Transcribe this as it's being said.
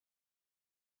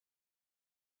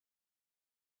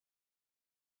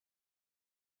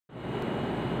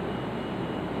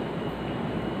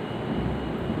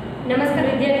નમસ્કાર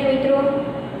વિદ્યાર્થી મિત્રો,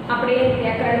 આપણે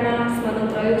વ્યાકરણના સ્મનો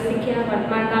પ્રયોગ શીખ્યા,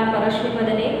 વર્તમાનકાળ, પરસ્મૈપદ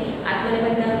અને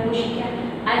આત્મનેપદના રૂપો શીખ્યા.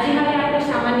 આજે હવે આપણે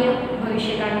સામાન્ય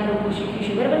ભવિષ્યકાળના રૂપો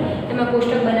શીખીશું. બરાબર, એમાં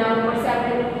કોષ્ટક બનાવવું પડશે.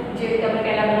 આપણે જે રીતે આપણે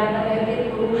પહેલા બનાવતા હતા તે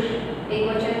પુરુષ,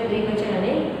 એકવચન, દ્વિવચન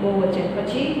અને બહુવચન,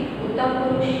 પછી ઉત્તમ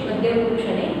પુરુષ, મધ્યમ પુરુષ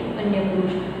અને અન્ય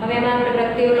પુરુષ. હવે એમાં આપણે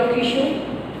પ્રત્યયો લખીશું.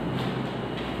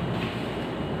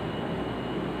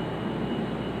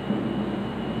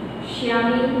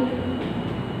 શ્યામી,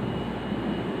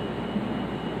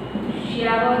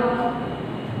 श्यावः,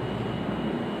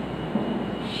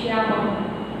 श्यामः,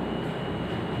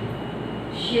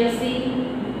 श्यसि,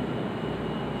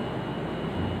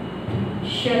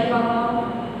 श्यथः,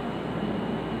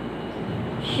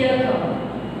 श्यथः.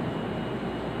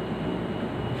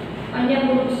 अन्य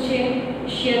पुरुष છે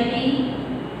श्यति,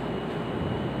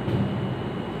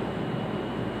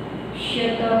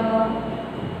 श्यतः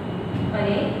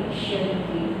અને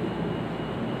श्यन्ति.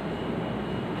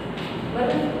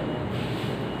 બરાબર,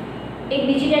 एक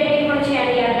बीजी टेक्निक पण છે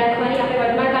આને યાદ રાખવાની. આપણે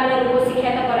વર્તમાનકાળના રૂપો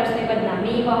શીખ્યા હતા પરસ્મૈપદના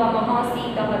મી, વહ, મહ, સી,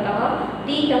 તહ, તહ,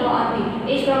 તી, તહ, અંતિ.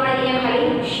 એ જ પ્રમાણે અહીંયા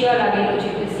ખાલી શ લાગેલો છે.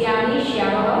 તો શ્યામી,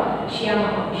 શ્યાવઃ,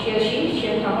 શ્યામઃ, શ્યસી,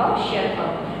 શ્યથઃ, શ્યથ,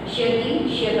 શ્યતિ,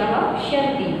 શ્યતઃ,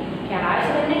 શ્યન્તિ. ખ્યાલ આવે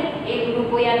છે તમને? એક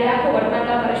રૂપો યાદ રાખો,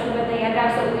 વર્તમાનકાળ પરસ્મૈપદને યાદ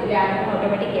રાખશો એટલે આ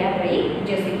ઓટોમેટિક યાદ રહી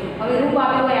જશે. હવે રૂપ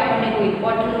આપ્યું હોય આપણને કોઈ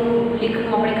પટનું,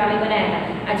 લીખનું આપણે કાલે બનાવ્યા હતા.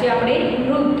 આજે આપણે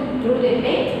નૃત, નૃત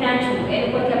એટલે નાચવું,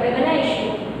 એના પરથી આપણે બનાવીશું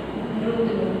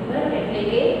નૃત્યનું. બરાબર, એટલે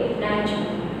કે નાચવું.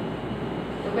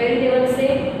 તો કઈ રીતે બનશે?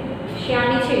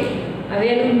 શ્યામી છે, હવે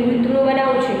એનું નૃત્યનું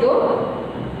બનાવવું છે તો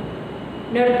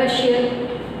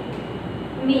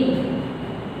નર્તશ્યમી,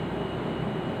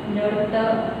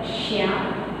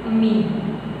 નર્તશ્યામી.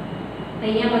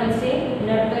 અહીંયા બનશે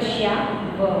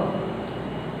નર્તશ્યાવ,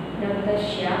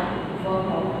 નર્તશ્યાવઃ.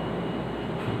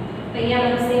 અહીંયા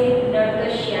બનશે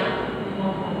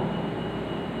નર્તશ્યામઃ,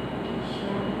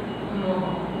 શ્યામઃ.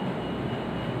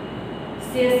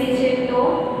 શ્યસી છે તો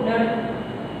નર્તશ્યસી,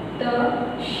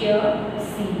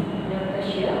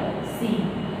 નર્તશ્યસી.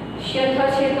 શ્યથ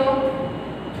છે તો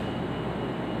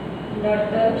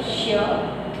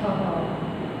નર્તશ્યથઃ,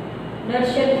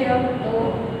 નર્તશ્યથ્ય તો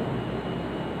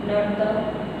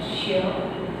નર્તશ્યથ.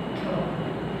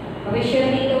 હવે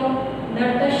શ્યતિ તો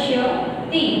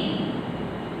નર્તશ્યતિ,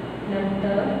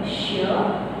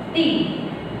 નર્તશ્યતિ.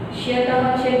 શ્યતઃ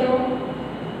છે તો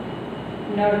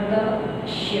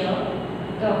નર્તશ્યતઃ.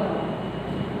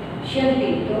 શ્યન્તિ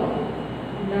તો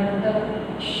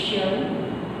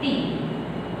નર્તશ્યન્તિ,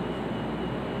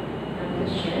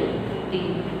 નર્તશ્યન્તિ.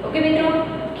 ઓકે મિત્રો,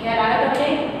 ખ્યાલ આવે તમને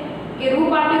કે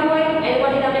રૂપ આપ્યું હોય એના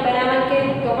પરથી તમને બનાવવાનું કે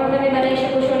તો પણ તમે બનાવી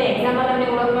શકો છો. અને એક્ઝામમાં તમને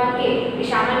ઓળખવા કે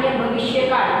સામાન્ય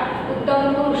ભવિષ્યકાળ, ઉત્તમ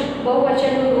પુરુષ,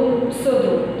 બહુવચનનું રૂપ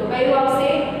શોધો. તો કયું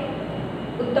આવશે?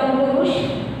 ઉત્તમ પુરુષ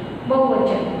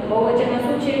બહુવચન. બહુવચનમાં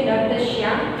શું છે?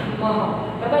 નર્તશ્યામઃ.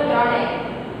 બરાબર, ત્રણ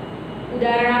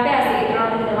ઉદાહરણ આપ્યા છે, એ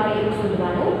ત્રણમાંથી તમારે એવું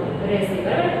શોધવાનું રહેશે.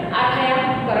 બરાબર, આ થયા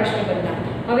પરસ્મૈપદના.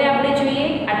 હવે આપણે જોઈએ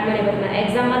આત્મનેપદના.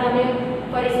 એક્ઝામમાં તમે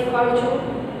ફરી શીખવાડું છું,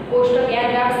 કોષ્ટક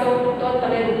યાદ રાખશો તો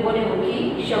તમે રૂપોને ઓળખી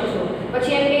શકશો.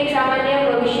 પછી એમ કે સામાન્ય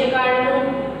ભવિષ્યકાળનું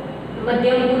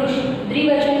મધ્યમ પુરુષ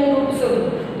દ્વિવચનનું રૂપ શોધો.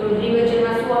 તો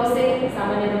દ્વિવચનમાં શું આવશે?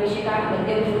 સામાન્ય ભવિષ્યકાળ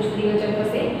મધ્યમ પુરુષ દ્વિવચન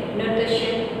થશે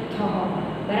નર્તશ્યથઃ.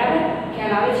 બરાબર,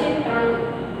 ખ્યાલ આવે છે? ત્રણ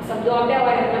શબ્દો આપ્યા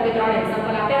હોય, એટલે કે ત્રણ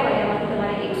એક્ઝામ્પલ આપ્યા હોય, એમાંથી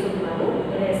તમારે એક શોધવાનું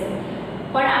રહેશે.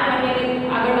 પણ આપણને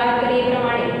આગળ વાત કરીએ એ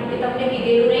પ્રમાણે કે તમને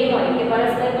કીધેલું નહીં હોય કે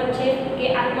પરસ્મૈપદ છે કે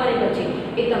આત્મનેપદ છે,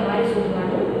 એ તમારે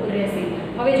શોધવાનું રહેશે.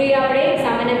 હવે જોઈએ આપણે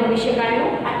સામાન્ય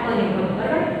ભવિષ્યકાળનું આત્મનેપદ.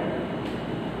 બરાબર,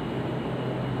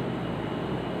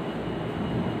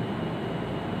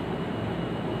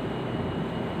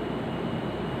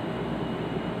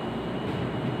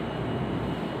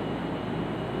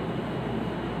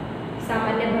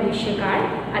 સામાન્ય ભવિષ્યકાળ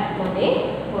આત્મનેપદ.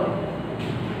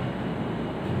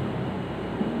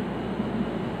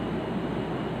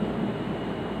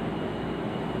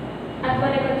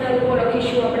 આત્મનેપદના રૂપો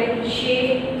લખીશું આપણે. શે,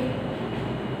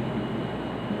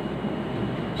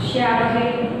 શ્યાવહે,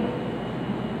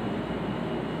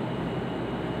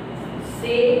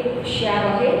 સે,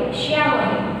 શ્યાવહે, શ્યામહે.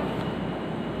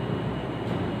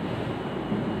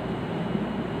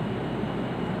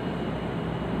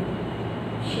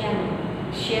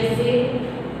 श्यसे,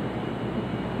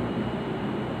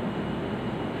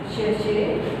 श्यसे,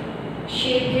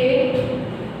 शेथे,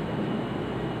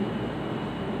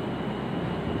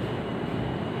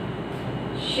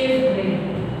 शेध्वे,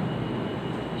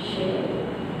 शेध्वे.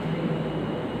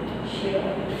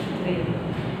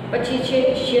 પછી છે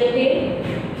શ્યતે,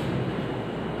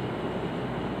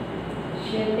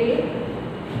 શ્યતે.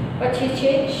 પછી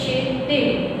છે શેતે,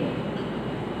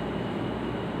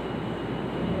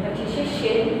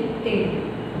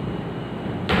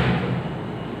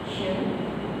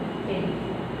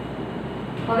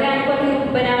 હવે આની પરથી રૂપ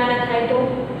બનાવવાના થાય તો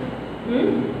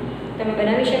તમે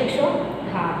બનાવી શકશો?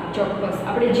 હા, ચોક્કસ.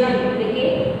 આપણે જન એટલે કે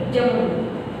જમવું,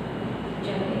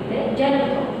 જન એટલે જન્મ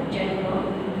થવો, જન્મ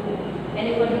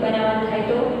એની પરથી બનાવવાનું થાય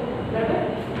તો બરાબર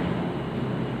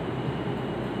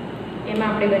એમાં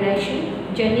આપણે બનાવીશું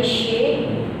જનિષ્યે,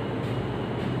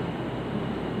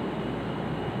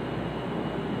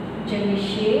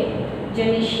 જનિષ્યે,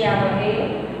 જનિષ્યાવહે,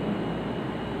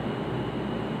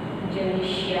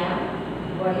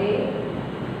 જનિષ્યાવહે,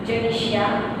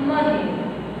 જનિષ્યામહે,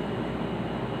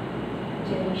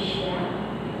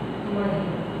 જનિષ્યામહે.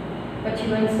 પછી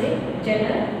બનશે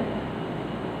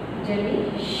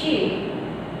જનિષ્યે,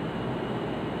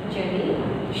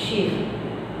 જનિષ્યે,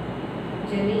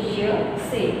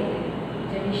 જનિષ્યસે,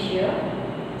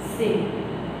 જનિષ્યસે.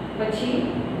 પછી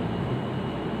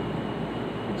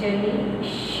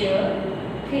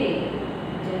જનિષ્યથે,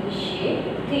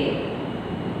 જનિષ્યેથે.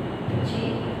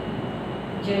 પછી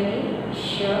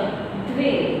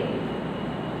જનિષ્યદ્વે.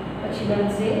 પછી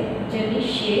બનશે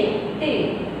જનિષ્યેતે,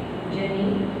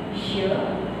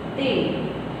 જનિષ્યતે.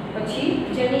 પછી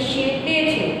જનિષ્યેતે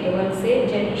છે તો બનશે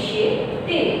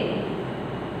જનિષ્યેતે.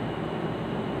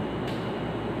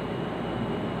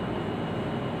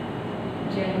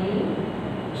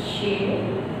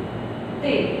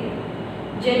 જનિષ્યેતે,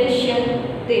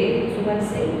 જનિષ્યન્તે. શું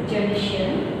બનશે?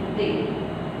 જનિષ્યન્તે,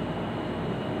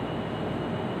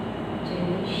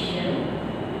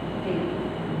 જનિષ્યન્તે.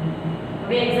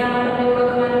 હવે એક્ઝામમાં તમને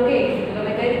ઓળખવાનું કે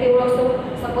તમે કઈ રીતે ઓળખશો?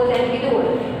 સપોઝ એમ કીધું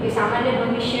હોય કે સામાન્ય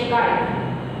ભવિષ્યકાળ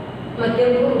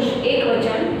મધ્યમ પુરુષ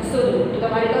એકવચન શોધો તો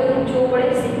તમારે કયું રૂપ જોવું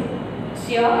પડે?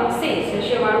 સ્ય સે,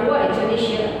 શસ્યવાળું હોય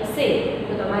જનિષ્ય સે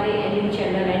તો તમારે એની નીચે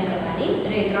અંડરલાઈન કરવાની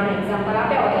રહે. 3 એક્ઝામ્પલ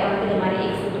આપ્યા હોય એમાંથી તમારે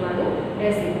એક શોધવાનું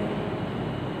રહેશે.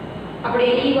 આપણે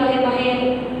ઈ વહે વહે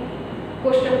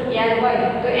કોષ્ટક યાદ હોય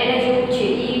તો એને જેવું છે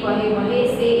ઈ વહે વહે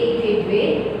સે ઇથે દ્વે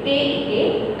તે ઇથે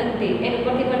અંતે. એના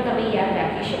પરથી પણ તમે યાદ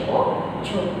રાખી શકો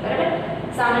છો. બરાબર.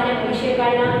 સામાન્ય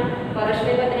ભવિષ્યકાળના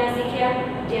પરસ્મૈપદના શીખ્યા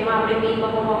જેમાં આપણે મી મહ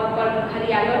પર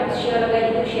ખાલી આગળ શ લગાવી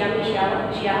દીધું શ્યામી શ્યામ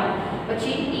શ્યામ.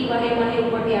 પછી ઈ વહે વહે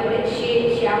ઉપરથી આપણે શે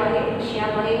શ્યાવહે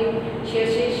શ્યામહે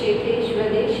શેષે શેતે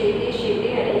શ્વદે શેતે શેતે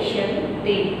અને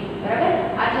શંતે. બરાબર.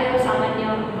 આ થયો સામાન્ય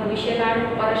ભવિષ્યકાળ,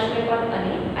 પરસ્મૈપદ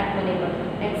અને આત્મનેપદ.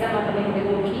 એક્ઝામમાં તમે હવે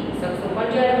ઓળખી શકશો પણ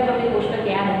જો તમને કોષ્ટક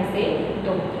યાદ હશે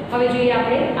તો. હવે જોઈએ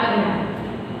આપણે આજ્ઞા.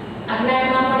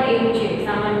 આજ્ઞામાં પણ એવું છે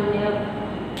સામાન્ય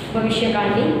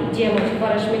ભવિષ્યકાળની જેમ જ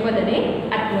પરસ્મૈપદ અને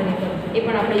આત્મનેપદ. એ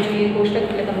પણ આપણે જોઈએ કોષ્ટક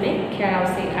એટલે તમને ખ્યાલ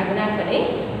આવશે આજ્ઞાત અને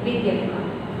વિદ્યકમાં.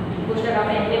 કોષ્ટક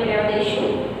આપણે એમને લેવા દઈશું.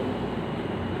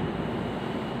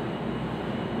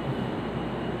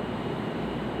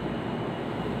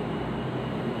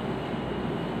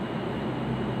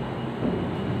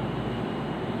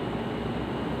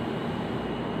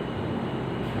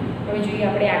 હવે જોઈએ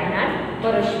આપણે આજ્ઞાત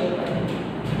પરસ્મૈપદ.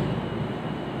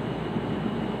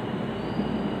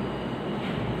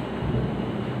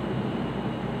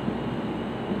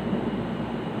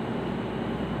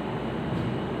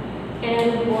 એના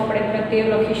રૂપો આપણે પ્રત્યય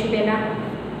લખીશું. પહેલા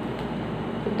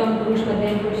ઉત્તમ પુરુષ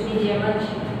મધ્યમ પુરુષની જેમ જ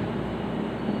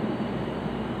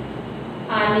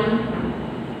આની,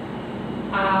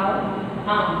 આવ,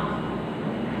 આમ,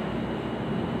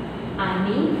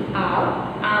 આની, આવ,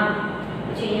 આમ.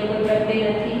 પછી અહીંયા કોઈ પ્રત્યય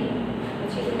નથી.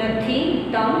 પછી નથી,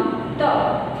 તમ, ત,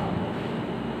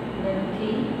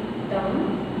 નથી, તમ,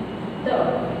 ત.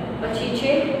 પછી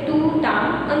છે તું, તામ,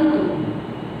 અંતુ,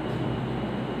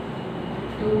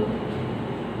 તું,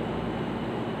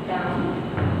 તામ,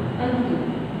 અંતુ.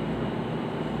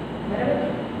 બરાબર.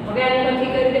 હવે આની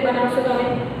પરથી કઈ રીતે બનાવશો તમે?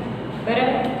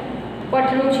 બરાબર.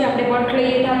 પઠનું છે આપણે પઠ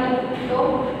લઈએ તો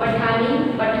પઠાની,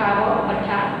 પઠાવ,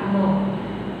 પઠામ.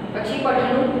 પછી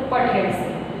પઠનું પઠ રહેશે.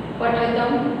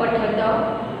 પઠતમ, પઠત,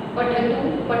 પઠતું,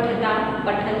 પઠતા,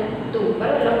 પઠંતુ.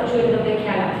 બરાબર. લખું છું એટલે તમને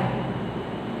ખ્યાલ આવે.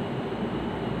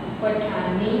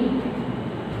 પઠાની,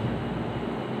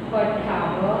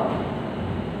 પઠાવ,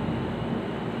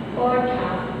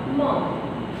 પઠામ.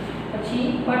 પછી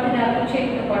પઠ ધાતુ છે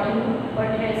તો પઠનું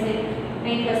પઠ રહેશે.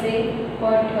 અહીં થશે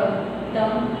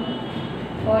પઠતમ,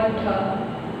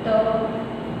 પઠત,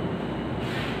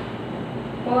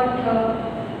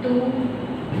 પઠતું,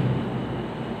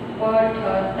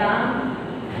 પઠતા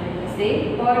અને થશે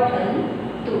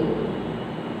પઠંતુ.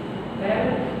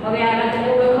 બરાબર. હવે આના તમે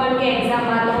ઓળખવાનું કે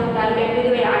એક્ઝામમાં તો તારું એમ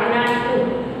કીધું આજ્ઞાતનું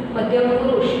મધ્યમ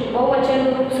પુરુષ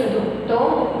બહુવચનનું રૂપ શોધો તો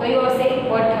કયું હશે?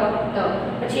 પઠત.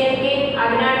 પછી એમ કે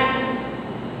આજ્ઞાત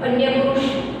અન્ય પુરુષ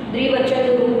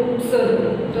દ્વિવચનનું રૂપ શોધો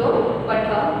તો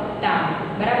પઠતા.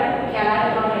 બરાબર. ખ્યાલ આવે?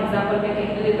 3 એક્ઝામ્પલ મેં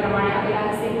કીધું એ પ્રમાણે આપેલા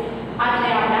હશે. આ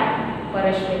થયા આપણા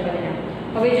પરસ્મૈપદના.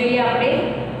 હવે જોઈએ આપણે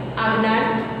આજ્ઞાત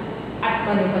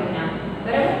આત્મનેપદના.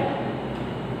 બરાબર.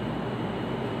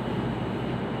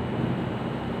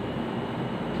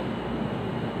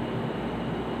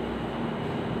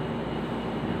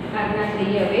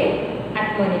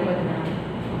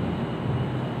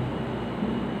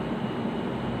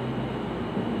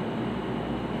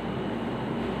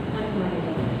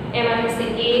 એમાં થશે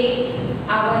એ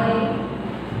આવહે,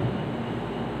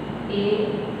 એ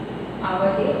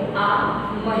આવહે આ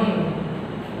મહે,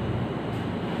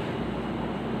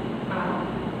 આ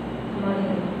મહે.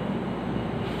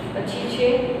 પછી છે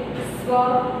સ્વ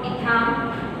ઇથામ,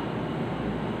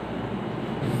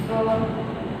 સ્વ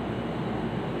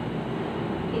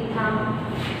ઇથામ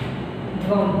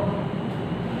ધ્વમ.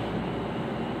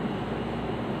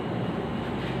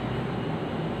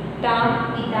 તામ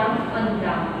ઇતામ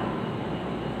અંતામ,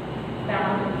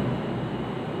 તામ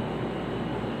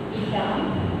ઇતામ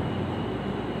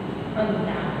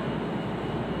અંતામ.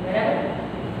 બરાબર.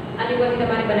 આની પરથી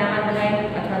તમારે બનાવવાનું થાય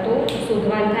અથવા તો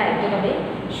શોધવાનું થાય તો તમે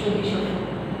શોધી શકો.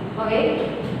 હવે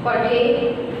પઠે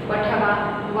પઠવા,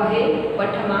 વહે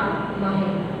પઠમાં મહે,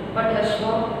 પઠસ્વ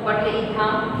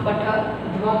પઠઈથામ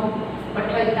પઠધ્વમ,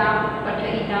 પઠઈતામ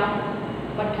પઠઈતામ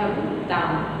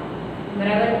પઠમતામ.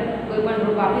 બરાબર. કોઈ પણ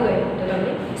રૂપ આપ્યું હોય તો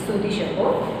તમે શોધી શકો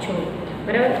છો.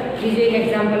 બરાબર. બીજું એક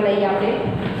એક્ઝામ્પલ લઈએ આપણે.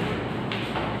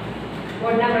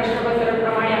 બોર્ડના પ્રશ્નપત્ર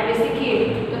પ્રમાણે આપણે શીખીએ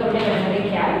તો તમને વધારે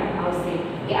ખ્યાલ આવશે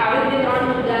કે આવી રીતે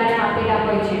 3 ઉદાહરણ આપેલા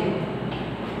હોય છે.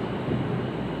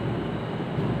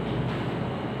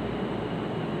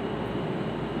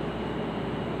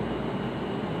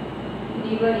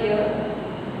 નિવર્ય,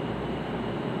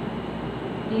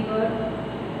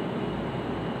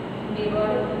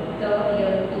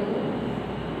 નિવર્તયતુ,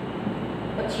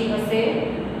 પછી હશે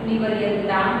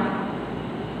નિવર્યતા,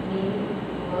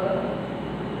 નિવર્તયતા.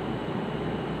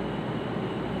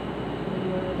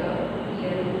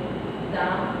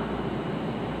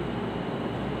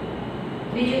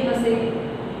 બીજું હશે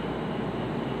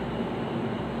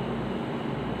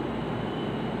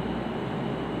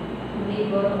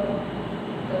નિવર્તયામ.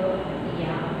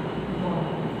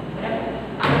 બરાબર.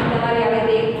 આમ તમારે આવે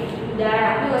તે ઉદાહરણ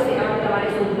આપ્યું હશે આમ તમારે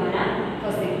શોધવાના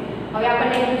થશે. હવે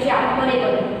આપણને એમ છે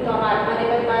આત્મનેપદ, તો આમાં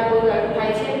આત્મનેપદમાં કોઈ અર્થ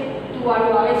થાય છે તું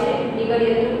વાળું આવે છે,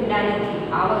 નિવર્યતુ ના નથી,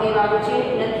 આવહે વાળું છે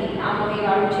નથી, આમહે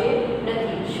વાળું છે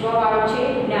નથી, સ્વ વાળું છે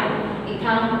ના,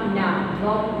 ઇથામ ના,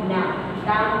 ધ્વમ ના,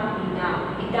 તામ ના,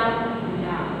 ઇતામ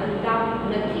ના, અંતામ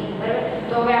નથી. બરાબર.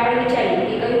 તો હવે આપણે વિચારીએ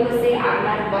કે કયું હશે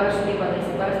આગલા પરસ્મૈપદ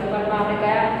હશે. પરસ્મૈપદમાં આપણે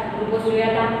કયા રૂપો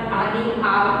જોયા હતા? આદિ,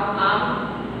 આવ, આમ,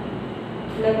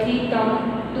 નથી, તમ,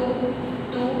 તું,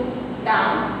 તું,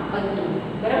 તામ, અંતુ.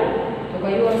 બરાબર. તો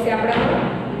કયું હશે આપણે?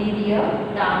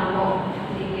 નિર્યતામ,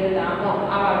 નિર્યતામ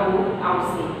આ વાળું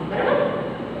આવશે. બરાબર.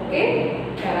 ઓકે,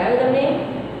 ખ્યાલ આવ્યો તમને?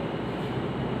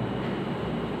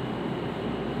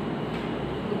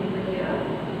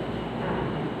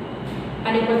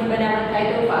 અને પછી બનાવવાનું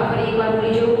થાય તો ફરી એકવાર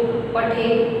બોલીજો. પઠે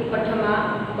પઠમા,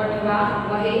 પઠવા,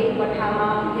 વહે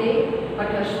પઠામા, હે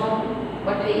પઠસ્વ,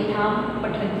 પઠઈથામ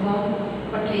પઠધ્વમ,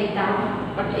 પઠઈતામ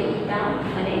પઠઈતામ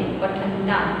અને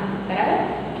પઠંતામ. બરાબર.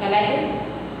 ખ્યાલ આવ્યો?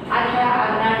 આ થયા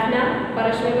આજ્ઞાર્થના,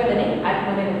 પરસ્મૈપદ અને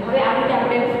આત્મનેપદ. હવે આ રીતે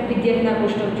આપણે વિદ્યાર્થીના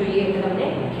કોષ્ટક જોઈએ તો તમને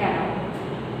ખ્યાલ આવે.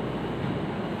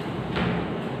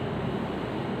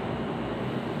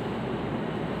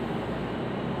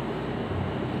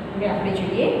 હવે આપણે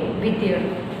જોઈએ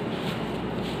વિદ્યાર્થી.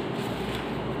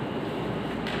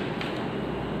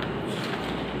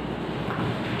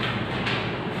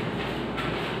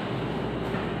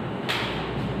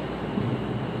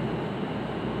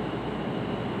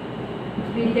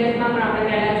 વિદ્યાર્થમાં પણ આપણે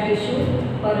પહેલા જોઈશું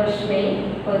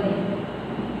પરસ્મૈપદી.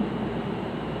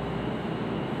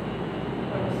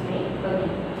 પરસ્મૈપદી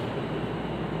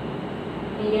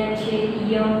અહીંયા છે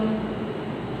યમ,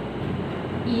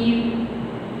 ઈવ,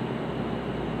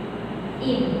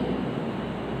 ઈમ,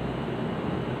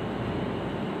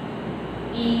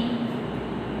 ઈ,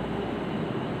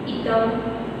 ઈતમ,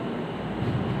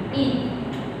 ઈ,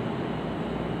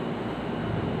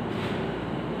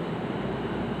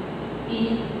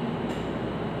 ઈ,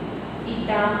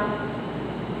 ઈતા,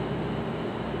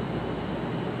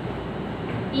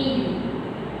 ઈ.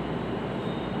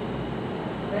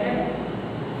 બરાબર.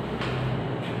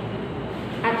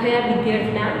 આ થયા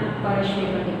વિદ્યાર્થીના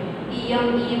પરસ્મૈપદી. ઈયમ,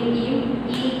 ઈમ, ઈમ,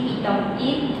 ઈ, ઈતમ,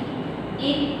 ઈત,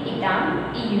 ઈત, ઈતામ,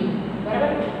 ઈયુ.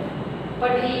 બરાબર.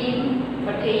 પઠઈમ,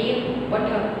 પઠઈમ,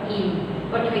 પઠઈમ,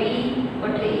 પઠઈ,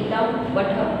 પઠઈતમ,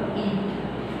 પઠઈત,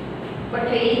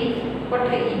 પઠઈત,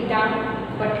 પઠઈતામ,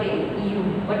 પઠઈયુ,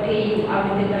 પઠઈયુ. આ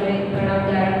રીતે તમે ઘણા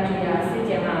ઉદાહરણ જોયા હશે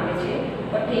જેમાં આવે છે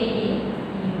પઠઈયુ.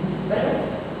 બરાબર.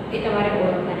 એ તમારે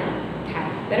ઓળખવાના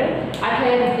થાય. બરાબર. આ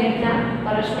થયા વિદ્યાર્થીના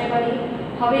પરસ્મૈપદી.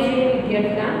 હવે જોઈએ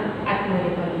વિદ્યાર્થીના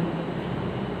આત્મનેપદી.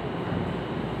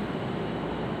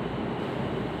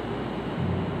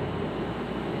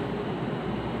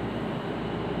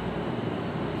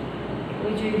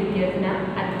 વિદ્યાર્થીના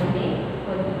આત્મનેપદી.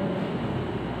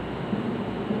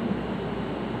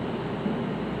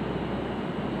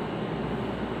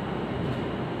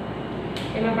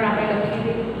 પણ આપણે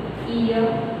લખીએ ઈય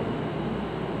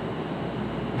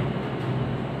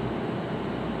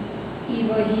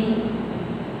ઈવહી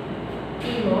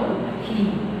ઈવહી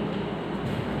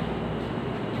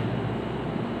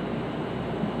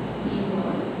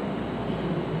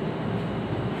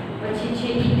પછી છે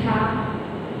ઈથા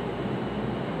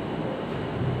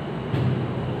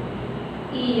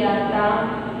ઈયાતા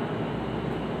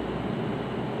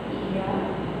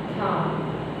ઈયાથા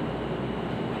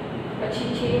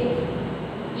પછી છે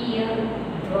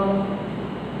ઈયધ્વમ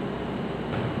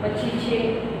પછી છે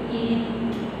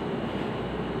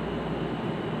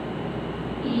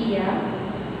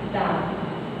ઈયાતા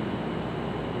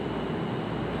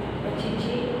પછી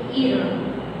છે ઈરણ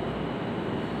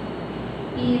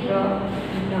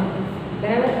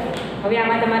બરાબર. હવે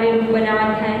આમાં તમારે રૂપ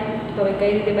બનાવવાનું થાય તો હવે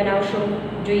કઈ રીતે બનાવશો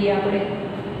જોઈએ આપણે.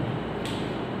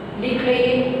 લીખ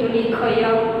લઈએ તો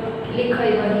લીખય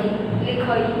લીખયવહી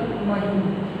લીખયમહી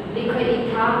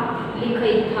લીખયિથા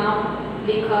લીખયિથામ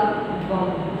લીખદ્વમ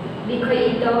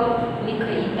લીખયિત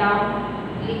લીખયિતા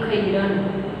લીખયરન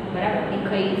બરાબર.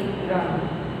 લીખયરન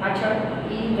પાછળ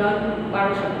ઈરન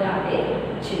વાળો શબ્દ આવે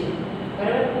છે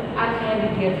બરાબર. આ થયા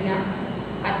વિદ્યાર્થીના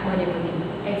આત્મનેપદી.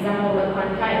 એક્ઝામમાં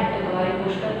ઓળખવાનું થાય તો તમારે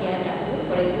કોષ્ટક યાદ રાખવું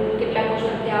પડે. કેટલા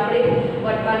કોષ્ટકથી આપણે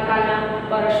વર્તમાન કાળના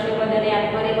પરસ્મૈપદ અને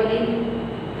આત્મનેપદી,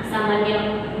 સામાન્ય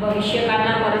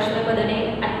ભવિષ્યકાળના પરસ્મૈપદ અને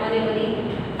આત્મનેપદી,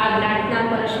 આજ્ઞાર્થના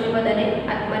પરસ્મૈપદ અને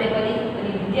આત્મનેપદી અને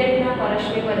વિદ્યાર્થીના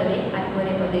પરસ્મૈપદ અને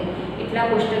આત્મનેપદી એટલા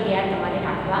કોષ્ટક યાદ તમારે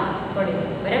રાખવા પડે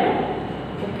બરાબર.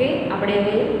 ઓકે, આપણે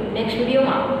હવે નેક્સ્ટ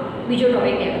વિડીયોમાં બીજો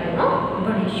ટોપિક વ્યાકરણનો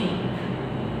ભણીશું.